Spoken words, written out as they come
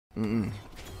Mm-mm.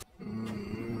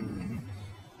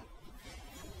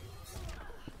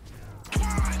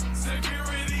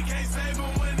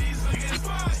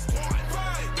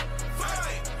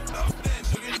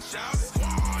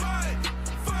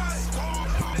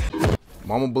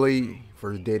 Mama Blade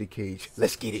versus Daddy Cage.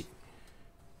 Let's get it.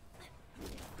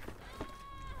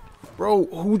 Bro,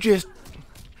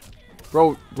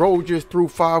 Bro just threw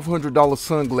 $500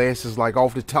 sunglasses like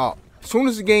off the top. As soon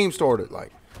as the game started,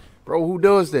 like, bro, who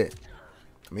does that?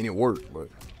 I mean, it worked, but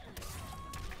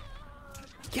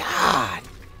God,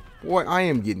 boy, I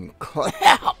am getting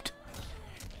clapped.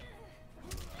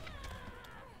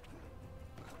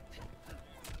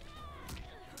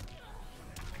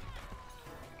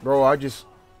 Bro, I just.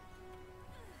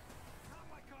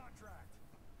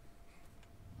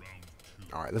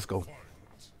 All right, let's go.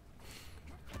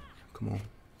 Come on.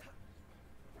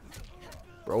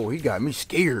 Bro, he got me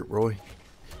scared, bro.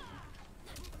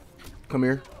 Come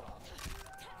here.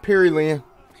 Perryland.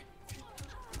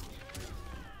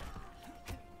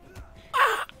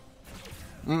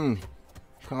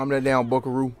 Calm that down,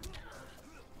 Buckaroo.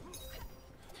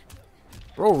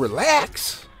 Bro,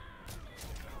 relax.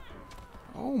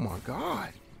 Oh my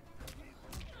God.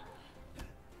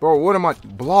 Bro, what am I?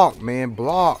 Block, man,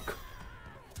 block.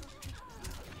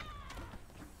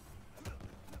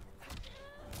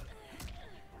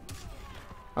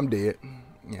 I'm dead.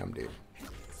 Yeah, I'm dead.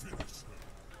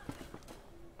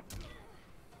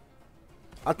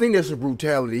 I think that's a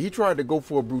brutality. He tried to go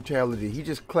for a brutality. He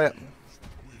just clapped.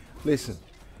 Listen,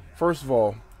 first of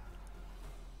all,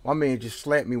 my man just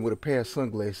slapped me with a pair of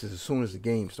sunglasses as soon as the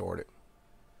game started.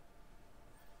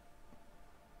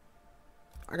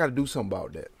 I got to do something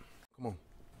about that. Come on.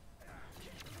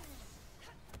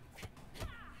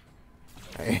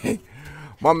 Hey,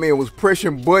 my man was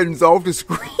pressing buttons off the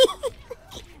screen.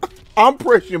 I'm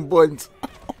pressing buttons.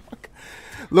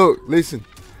 Look, listen.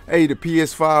 Hey, the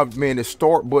PS5, man, the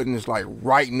start button is like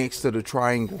right next to the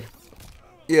triangle.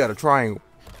 Yeah, the triangle.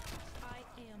 I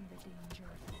am the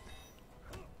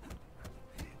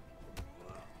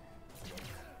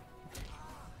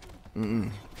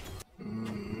danger.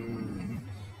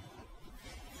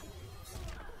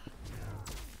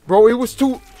 Bro, it was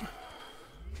too...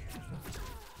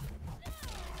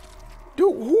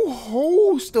 Dude, who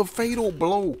holds the fatal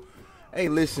blow? Hey,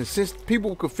 listen, since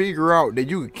people could figure out that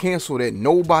you could cancel that,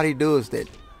 nobody does that.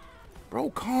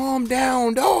 Bro, calm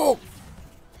down, dog.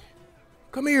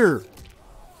 Come here.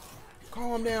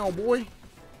 Calm down, boy. Bitches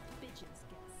get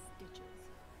stitches.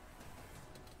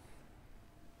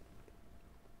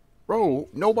 Bro,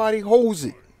 nobody holds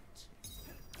it.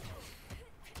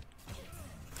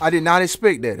 I did not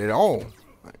expect that at all.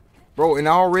 Bro, and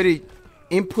I already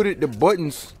inputted the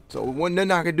buttons, so it wasn't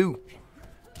nothing I could do.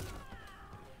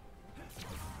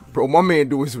 Bro, my man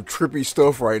doing some trippy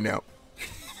stuff right now.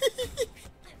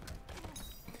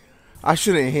 I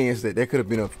should have enhanced that. That could have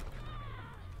been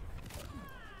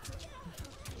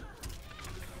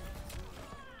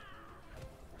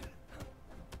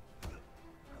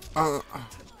a...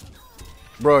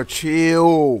 Bro,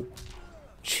 chill.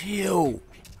 Chill.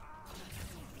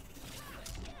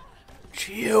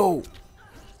 Chill.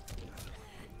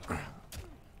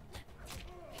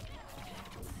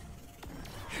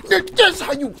 That's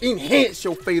how you enhance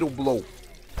your fatal blow.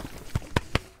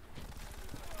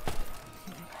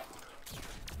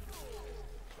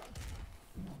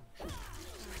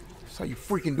 That's how you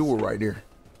freaking do it right there.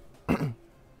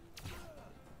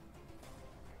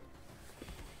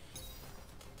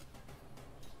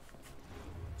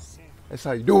 That's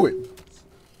how you do it.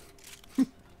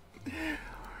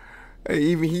 Hey,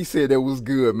 even he said that was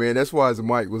good, man. That's why his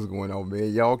mic was going on,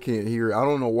 man. Y'all can't hear it. I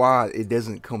don't know why it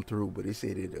doesn't come through, but he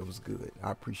said it was good.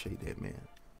 I appreciate that, man.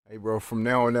 Hey, bro, from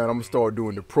now on out, I'm going to start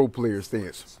doing the pro player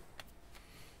stance.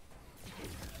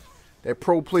 That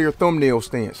pro player thumbnail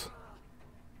stance.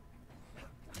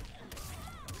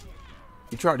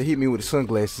 He tried to hit me with the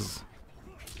sunglasses.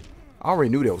 I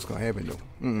already knew that was going to happen,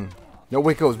 though. No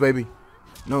wake ups, baby.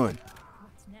 None.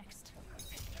 What's next?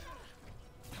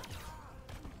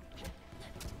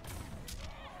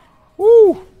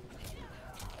 Woo!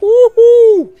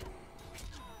 Woo-hoo!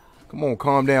 Come on,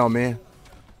 calm down, man.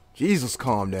 Jesus,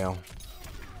 calm down.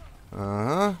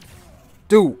 Uh-huh.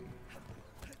 Dude,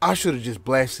 I should have just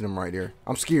blasted him right there.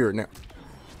 I'm scared now.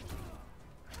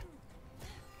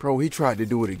 Bro, he tried to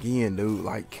do it again, dude.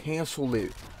 Like, cancel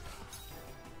it.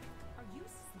 Are you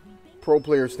sleeping? Pro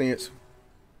player stance.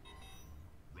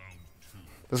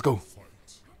 Let's go.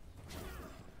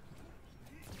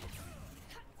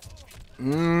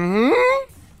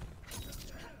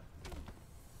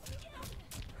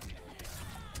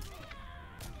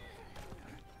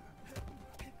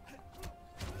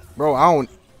 Bro,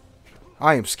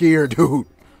 I am scared, dude.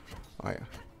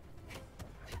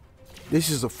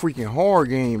 This is a freaking hard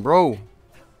game, bro.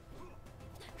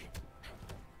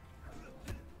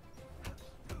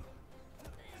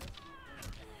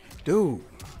 Dude.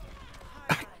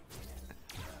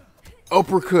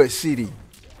 Uppercut City.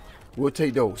 We'll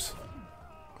take those.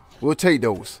 We'll take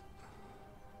those.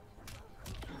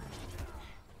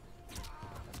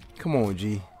 Come on,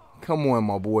 G. Come on,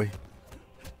 my boy.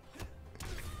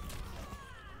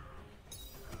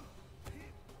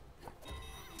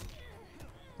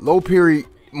 Low parry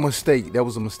mistake. That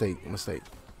was a mistake.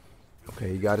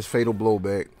 Okay, he got his fatal blow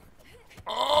back.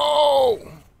 Oh!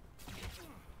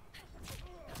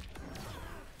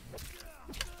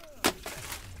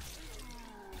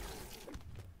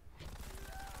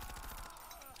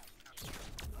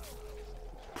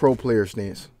 Pro player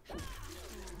stance.